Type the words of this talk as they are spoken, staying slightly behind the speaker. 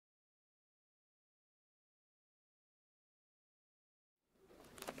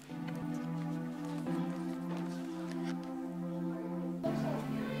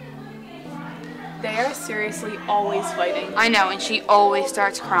They are seriously always fighting. I know, and she always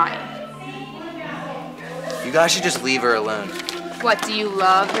starts crying. You guys should just leave her alone. What, do you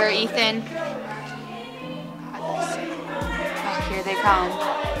love her, Ethan? Oh, here they come.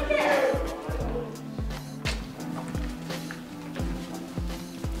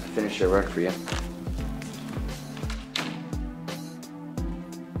 I finished your work for you.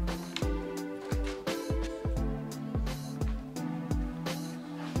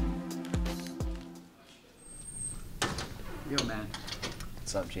 Yo, man.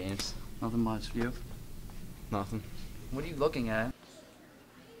 What's up, James? Nothing much. You? Nothing. What are you looking at?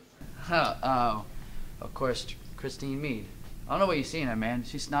 Oh, of course, Christine Meade. I don't know what you're seeing her, man.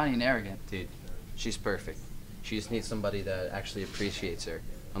 She's snotty and arrogant. Dude, she's perfect. She just needs somebody that actually appreciates her,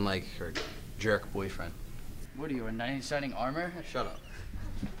 unlike her jerk boyfriend. What are you, a knight in shining armor? Shut up.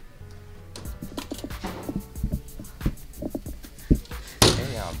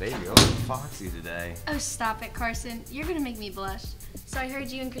 Hey, baby, you're looking foxy today. Oh, stop it, Carson. You're gonna make me blush. So I heard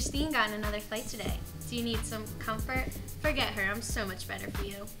you and Christine got in another fight today. Do you need some comfort? Forget her. I'm so much better for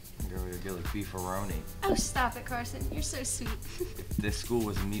you. Girl, you're good like beefaroni. Oh, stop it, Carson. You're so sweet. If this school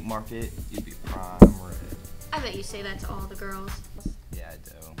was a meat market, you'd be prime rib. I bet you say that to all the girls. Yeah, I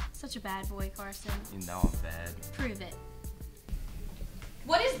do. Such a bad boy, Carson. You know I'm bad. Prove it.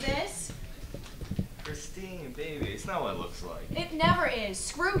 What is this? Christine, baby, it's not what it looks like. It never is.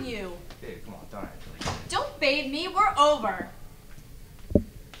 Screw you. Baby, come on, don't act like it. Don't bait me. We're over.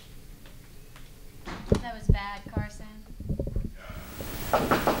 That was bad, Carson. I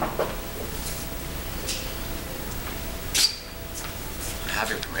have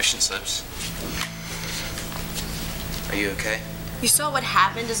your permission slips. Are you okay? You saw what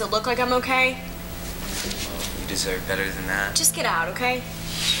happened. Does it look like I'm okay? You deserve better than that. Just get out, okay?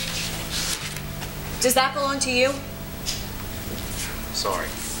 Does that belong to you? Sorry.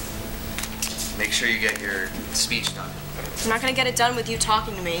 Make sure you get your speech done. I'm not gonna get it done with you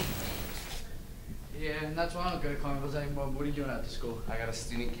talking to me. Yeah, and that's why I don't go to carnivals anymore. What are you doing after school? I got a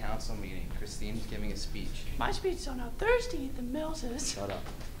student council meeting. Christine's giving a speech. My speech's on Thursday at the Millses. Shut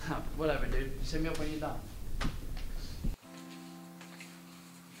up. Whatever, dude. Just hit me up when you're done.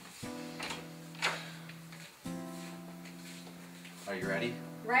 Are you ready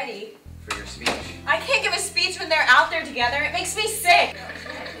Ready? for your speech? I can't give a speech when they're out there together. It makes me sick.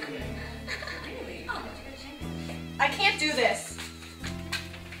 I can't do this.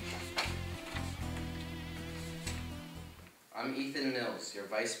 I'm Ethan Mills, your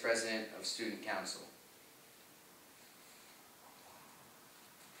Vice President of Student Council.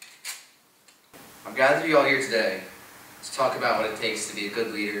 I've gathered you all here today to talk about what it takes to be a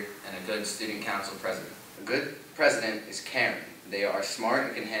good leader and a good Student Council President. A good president is caring. They are smart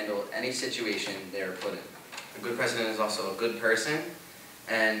and can handle any situation they are put in. A good president is also a good person,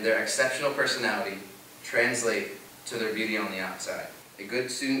 and their exceptional personality translate to their beauty on the outside. A good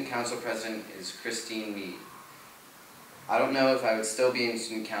Student Council President is Christine Meade. I don't know if I would still be in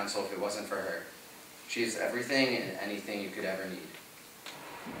student council if it wasn't for her. She is everything and anything you could ever need.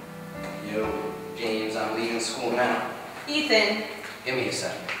 Yo, James, I'm leaving school now. Ethan, Give me a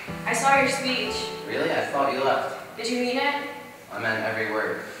second. I saw your speech. Really? I thought you left. Did you mean it? I meant every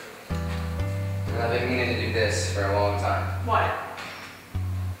word. And I've been meaning to do this for a long time. What?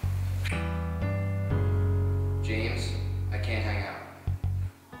 James,